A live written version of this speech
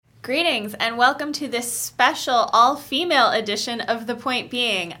Greetings and welcome to this special all-female edition of The Point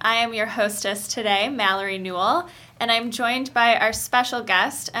Being. I am your hostess today, Mallory Newall, and I'm joined by our special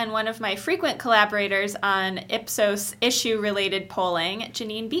guest and one of my frequent collaborators on Ipsos issue-related polling,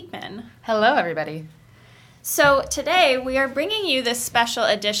 Janine Beekman. Hello, everybody. So today we are bringing you this special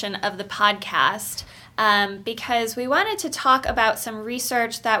edition of the podcast because we wanted to talk about some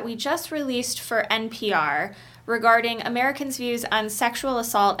research that we just released for NPR regarding Americans' views on sexual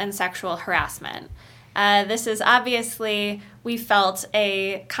assault and sexual harassment. This is obviously, we felt,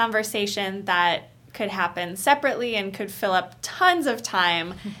 a conversation that could happen separately and could fill up tons of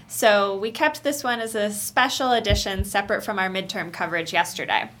time. So we kept this one as a special edition separate from our midterm coverage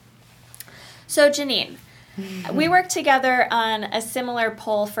yesterday. So Janine, we worked together on a similar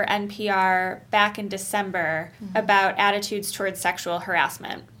poll for NPR back in December about attitudes towards sexual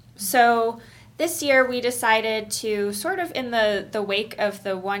harassment. So this year, we decided to, sort of in the wake of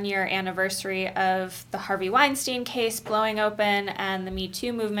the one-year anniversary of the Harvey Weinstein case blowing open and the Me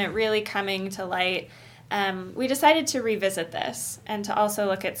Too movement really coming to light, we decided to revisit this and to also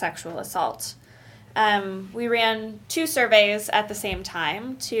look at sexual assault. We ran two surveys at the same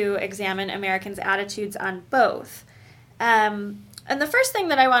time to examine Americans' attitudes on both. And the first thing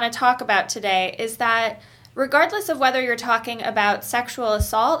that I want to talk about today is that regardless of whether you're talking about sexual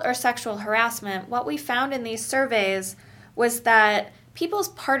assault or sexual harassment, what we found in these surveys was that people's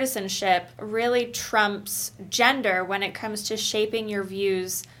partisanship really trumps gender when it comes to shaping your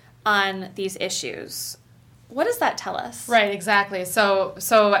views on these issues. What does that tell us? Right, exactly. So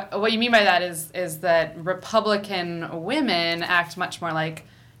what you mean by that is that Republican women act much more like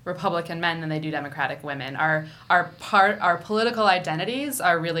Republican men than they do Democratic women. Our political identities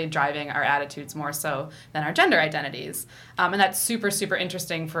are really driving our attitudes more so than our gender identities. And that's super, super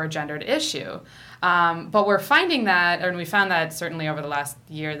interesting for a gendered issue. But we're finding that, and we found that certainly over the last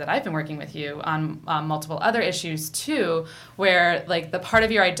year that I've been working with you on multiple other issues too, where like the part of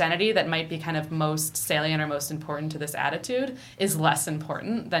your identity that might be kind of most salient or most important to this attitude is less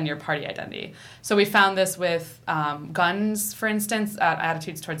important than your party identity. So we found this with guns, for instance,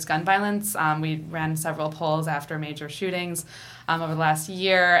 attitudes towards gun violence. We ran several polls after major shootings over the last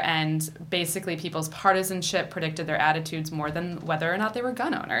year, and basically people's partisanship predicted their attitudes more than whether or not they were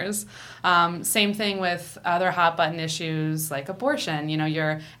gun owners. Same thing with other hot button issues like abortion. You know,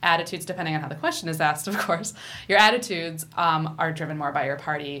 your attitudes, depending on how the question is asked, of course, your attitudes are driven more by your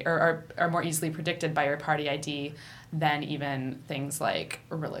party or are more easily predicted by your party ID than even things like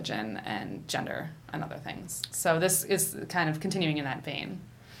religion and gender and other things. So this is kind of continuing in that vein.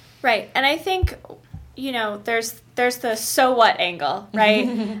 Right. And I think, you know, there's the so what angle,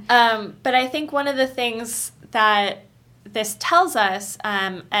 right? But I think one of the things that this tells us,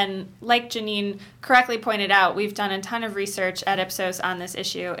 and like Janine correctly pointed out, we've done a ton of research at Ipsos on this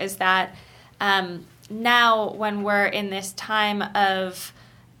issue, is that now when we're in this time of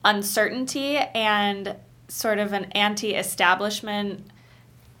uncertainty and sort of an anti-establishment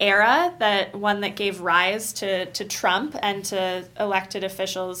era, that one that gave rise to Trump and to elected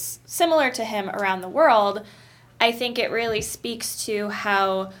officials similar to him around the world, I think it really speaks to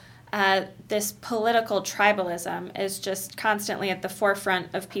how this political tribalism is just constantly at the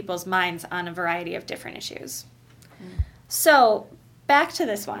forefront of people's minds on a variety of different issues. So back to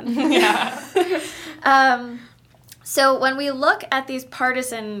this one. So when we look at these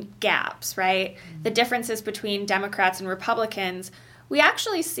partisan gaps, right, the differences between Democrats and Republicans, we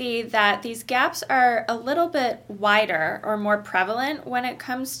actually see that these gaps are a little bit wider or more prevalent when it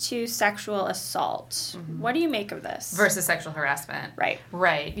comes to sexual assault. What do you make of this? Versus sexual harassment. Right.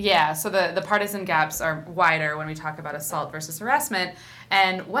 Right, yeah. So the partisan gaps are wider when we talk about assault versus harassment.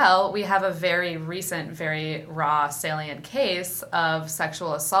 And, well, we have a very recent, very raw, salient case of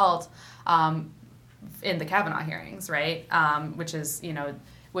sexual assault in the Kavanaugh hearings, right? Which is, you know,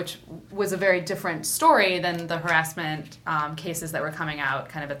 which was a very different story than the harassment cases that were coming out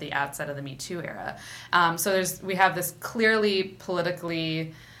kind of at the outset of the Me Too era. So we have this clearly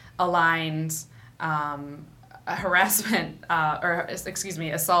politically aligned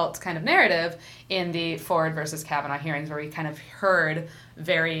assault kind of narrative in the Ford versus Kavanaugh hearings, where we kind of heard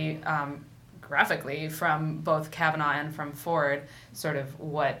very graphically from both Kavanaugh and from Ford sort of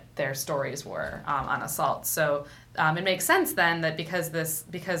what their stories were on assault. So it makes sense then that because the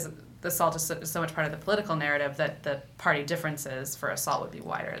assault is so much part of the political narrative, that the party differences for assault would be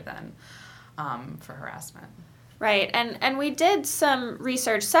wider than for harassment. Right, and we did some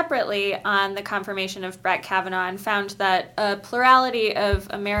research separately on the confirmation of Brett Kavanaugh and found that a plurality of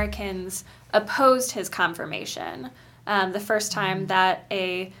Americans opposed his confirmation the first time that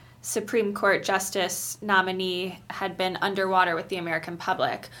a Supreme Court justice nominee had been underwater with the American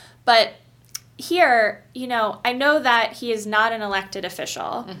public. But here, I know that he is not an elected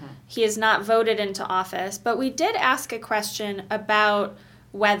official. Mm-hmm. He is not voted into office. But we did ask a question about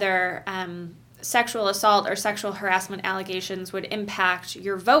whether sexual assault or sexual harassment allegations would impact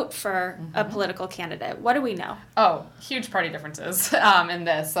your vote for a political candidate. What do we know? Oh, huge party differences in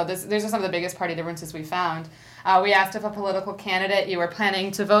this. So these are some of the biggest party differences we found. We asked if a political candidate you were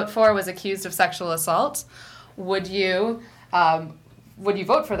planning to vote for was accused of sexual assault. Would you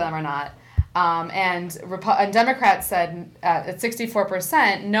vote for them or not? And Democrats said at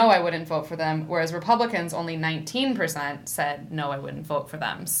 64%, no, I wouldn't vote for them, whereas Republicans, only 19% said, no, I wouldn't vote for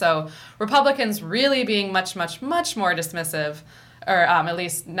them. So Republicans really being much, much, much more dismissive, or at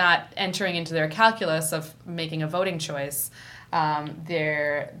least not entering into their calculus of making a voting choice,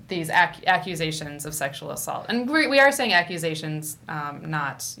 these accusations of sexual assault. And we are saying accusations,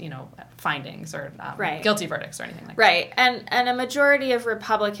 not, findings or guilty verdicts or anything like that. Right. And a majority of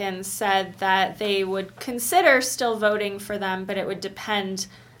Republicans said that they would consider still voting for them, but it would depend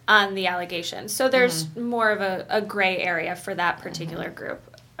on the allegations. So there's more of a gray area for that particular group.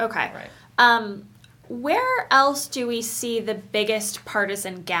 Okay. Right. Where else do we see the biggest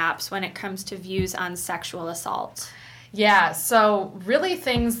partisan gaps when it comes to views on sexual assault? Yeah, so really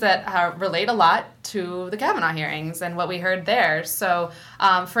things that relate a lot to the Kavanaugh hearings and what we heard there. So,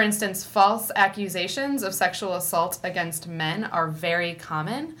 for instance, false accusations of sexual assault against men are very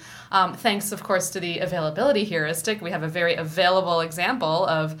common. Thanks, of course, to the availability heuristic, we have a very available example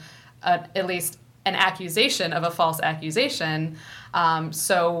of at least an accusation of a false accusation.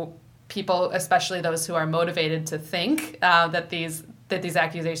 So people, especially those who are motivated to think that these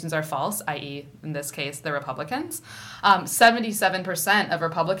accusations are false, i.e., in this case, the Republicans. 77% of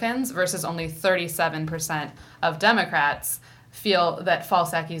Republicans versus only 37% of Democrats feel that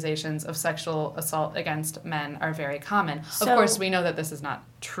false accusations of sexual assault against men are very common. So, of course, we know that this is not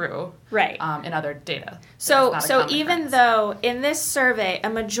true in other data. So even though in this survey, a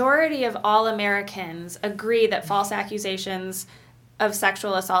majority of all Americans agree that false accusations of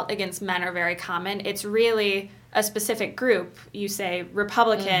sexual assault against men are very common, it's really a specific group, you say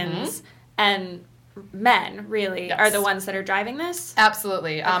Republicans and men, really, are the ones that are driving this?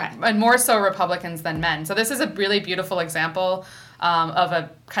 Absolutely. And more so Republicans than men. So this is a really beautiful example of a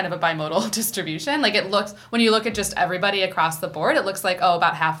kind of a bimodal distribution. Like, it looks, when you look at just everybody across the board, it looks like,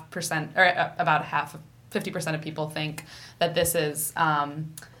 about 50% of people think that this is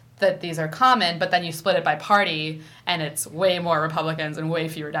that these are common, but then you split it by party, and it's way more Republicans and way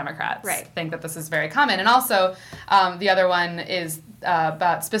fewer Democrats think that this is very common. And also, the other one is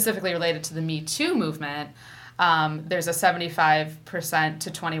about specifically related to the Me Too movement. There's a 75% to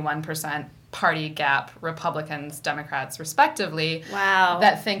 21% party gap, Republicans, Democrats, respectively,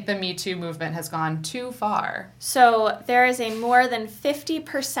 that think the Me Too movement has gone too far. So there is a more than 50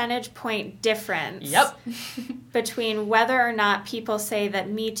 percentage point difference between whether or not people say that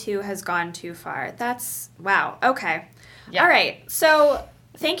Me Too has gone too far. That's, wow, okay. Yep. All right, so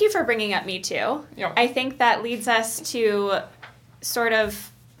thank you for bringing up Me Too. Yep. I think that leads us to sort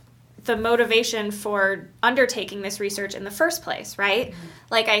of the motivation for undertaking this research in the first place, right? Mm-hmm.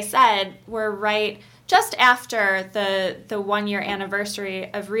 Like I said, we're right just after the 1-year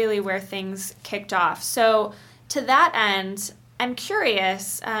anniversary of really where things kicked off. So to that end, I'm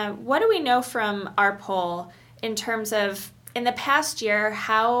curious, what do we know from our poll in terms of, in the past year,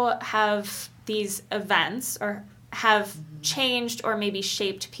 how have these events or have changed or maybe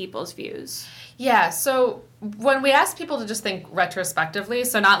shaped people's views? Yeah, so when we ask people to just think retrospectively,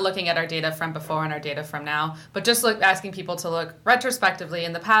 so not looking at our data from before and our data from now, but just asking people to look retrospectively,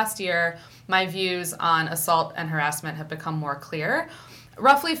 in the past year, my views on assault and harassment have become more clear.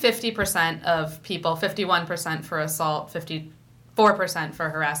 Roughly 50% of people, 51% for assault, 54% for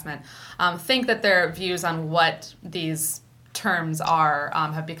harassment, think that their views on what these terms are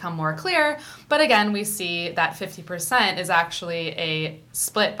have become more clear. But again, we see that 50% is actually a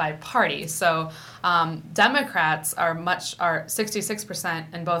split by party. So Democrats are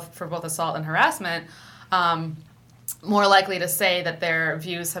 66% for both assault and harassment, more likely to say that their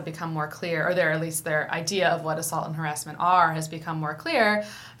views have become more clear, or at least their idea of what assault and harassment are has become more clear,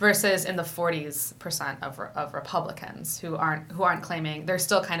 versus in the 40% of Republicans who aren't claiming, they're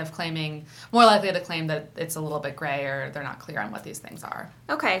still kind of claiming, more likely to claim that it's a little bit gray or they're not clear on what these things are.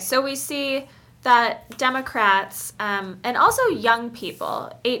 Okay, so we see that Democrats and also young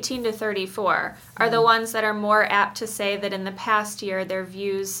people, 18 to 34, are the ones that are more apt to say that in the past year their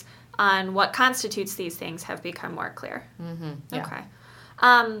views on what constitutes these things have become more clear. Mm-hmm. Yeah. Okay.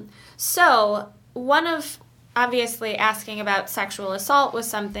 So one of obviously asking about sexual assault was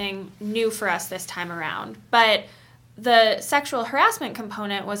something new for us this time around, but the sexual harassment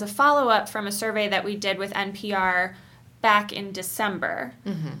component was a follow-up from a survey that we did with NPR back in December.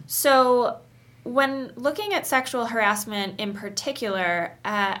 So when looking at sexual harassment in particular,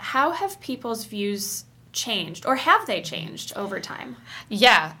 how have people's views changed, or have they changed over time?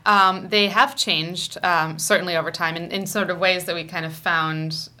 Yeah, they have changed, certainly over time, in sort of ways that we kind of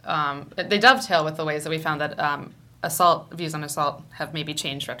found, they dovetail with the ways that we found that views on assault have maybe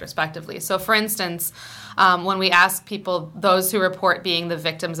changed retrospectively. So for instance, when we ask people, those who report being the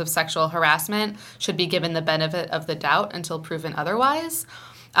victims of sexual harassment should be given the benefit of the doubt until proven otherwise.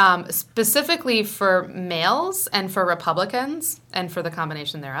 Specifically for males and for Republicans, and for the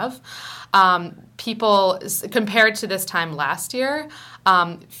combination thereof, people, compared to this time last year,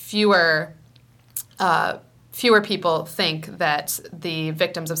 fewer people think that the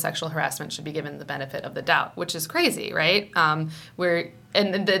victims of sexual harassment should be given the benefit of the doubt, which is crazy, right? That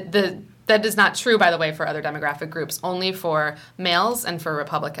is not true, by the way, for other demographic groups, only for males and for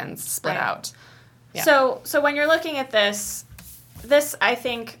Republicans split out. Yeah. So when you're looking at this, I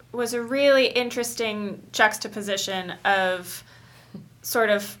think, was a really interesting juxtaposition of sort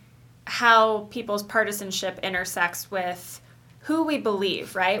of how people's partisanship intersects with who we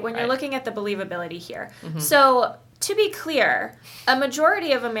believe, right? When you're looking at the believability here. So to be clear, a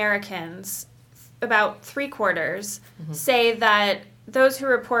majority of Americans, about 3/4, say that those who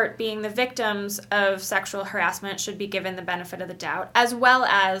report being the victims of sexual harassment should be given the benefit of the doubt, as well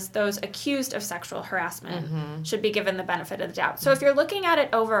as those accused of sexual harassment should be given the benefit of the doubt. So if you're looking at it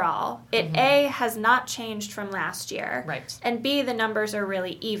overall, it A, has not changed from last year, and B, the numbers are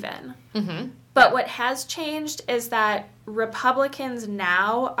really even. But what has changed is that Republicans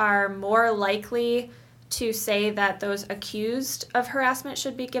now are more likely to say that those accused of harassment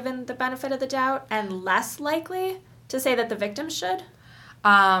should be given the benefit of the doubt, and less likely to say that the victims should?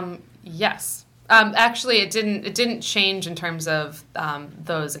 Yes. Actually, it didn't change in terms of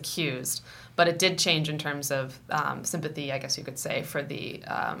those accused, but it did change in terms of sympathy, I guess you could say, for the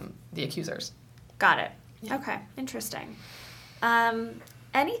accusers. Got it. Yeah. Okay. Interesting.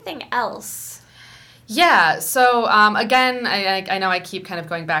 Anything else? Yeah. So again, I know I keep kind of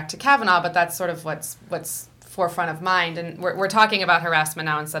going back to Kavanaugh, but that's sort of what's forefront of mind, and we're talking about harassment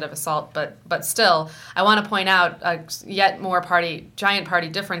now instead of assault, but still, I want to point out yet more giant party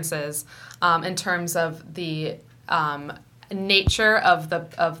differences in terms of the nature of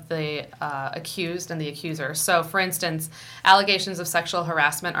the accused and the accuser. So, for instance, allegations of sexual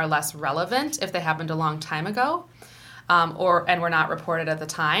harassment are less relevant if they happened a long time ago. And were not reported at the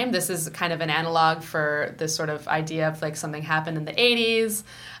time. This is kind of an analog for this sort of idea of like something happened in the 80s.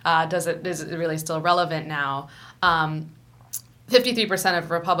 Is it really still relevant now? 53%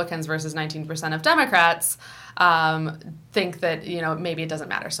 of Republicans versus 19% of Democrats think that maybe it doesn't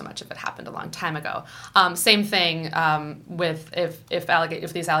matter so much if it happened a long time ago. Same thing with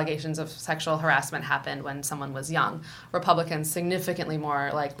if these allegations of sexual harassment happened when someone was young. Republicans significantly more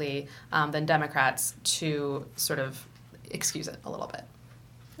likely than Democrats to sort of excuse it a little bit.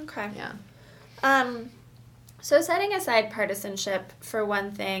 Okay. Yeah. So setting aside partisanship for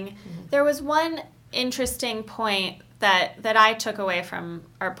one thing, there was one interesting point that I took away from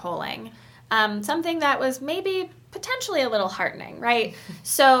our polling. Something that was maybe potentially a little heartening, right?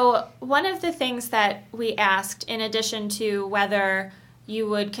 So one of the things that we asked, in addition to whether you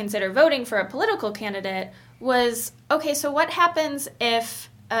would consider voting for a political candidate, was, okay, so what happens if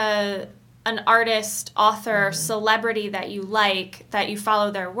an artist, author, celebrity that you like, that you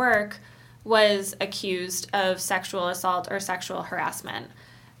follow their work, was accused of sexual assault or sexual harassment?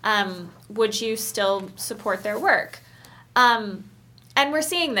 Would you still support their work? And we're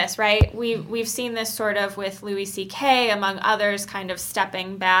seeing this, right? We've seen this sort of with Louis C.K., among others, kind of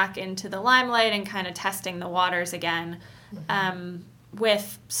stepping back into the limelight and kind of testing the waters again,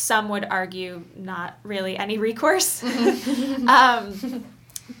 with, some would argue, not really any recourse.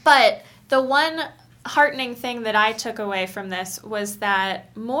 But the one heartening thing that I took away from this was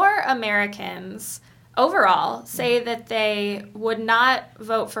that more Americans overall say that they would not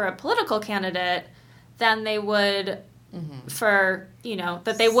vote for a political candidate than they would for,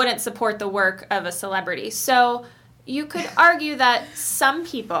 that they wouldn't support the work of a celebrity. So you could argue that some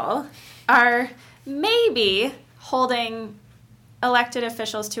people are maybe holding elected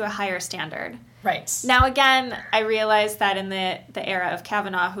officials to a higher standard. Right. Now, again, I realize that in the era of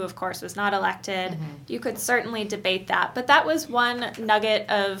Kavanaugh, who, of course, was not elected, you could certainly debate that. But that was one nugget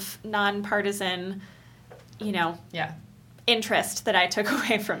of nonpartisan, interest that I took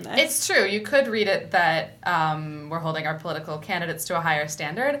away from this. It's true. You could read it that we're holding our political candidates to a higher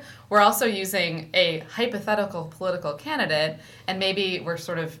standard. We're also using a hypothetical political candidate, and maybe we're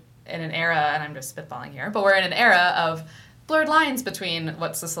sort of in an era, and I'm just spitballing here, but we're in an era of blurred lines between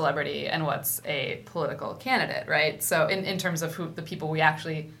what's a celebrity and what's a political candidate, right? So in terms of who the people we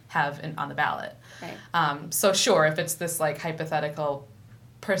actually have on the ballot. Right. So sure, if it's this like hypothetical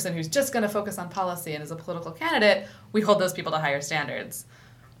person who's just going to focus on policy and is a political candidate, we hold those people to higher standards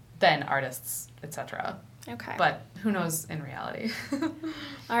than artists, etc. Okay. But who knows in reality?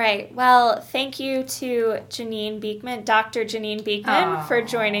 All right. Well, thank you to Janine Beekman, Dr. Janine Beekman, for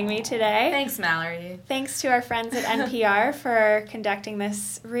joining me today. Thanks, Mallory. Thanks to our friends at NPR for conducting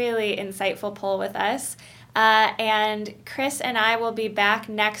this really insightful poll with us. And Chris and I will be back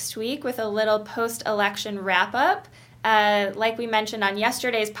next week with a little post-election wrap-up. Like we mentioned on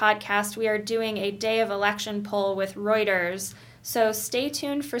yesterday's podcast, we are doing a day of election poll with Reuters. So stay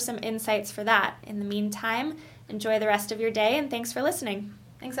tuned for some insights for that. In the meantime, enjoy the rest of your day, and thanks for listening.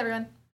 Thanks, everyone.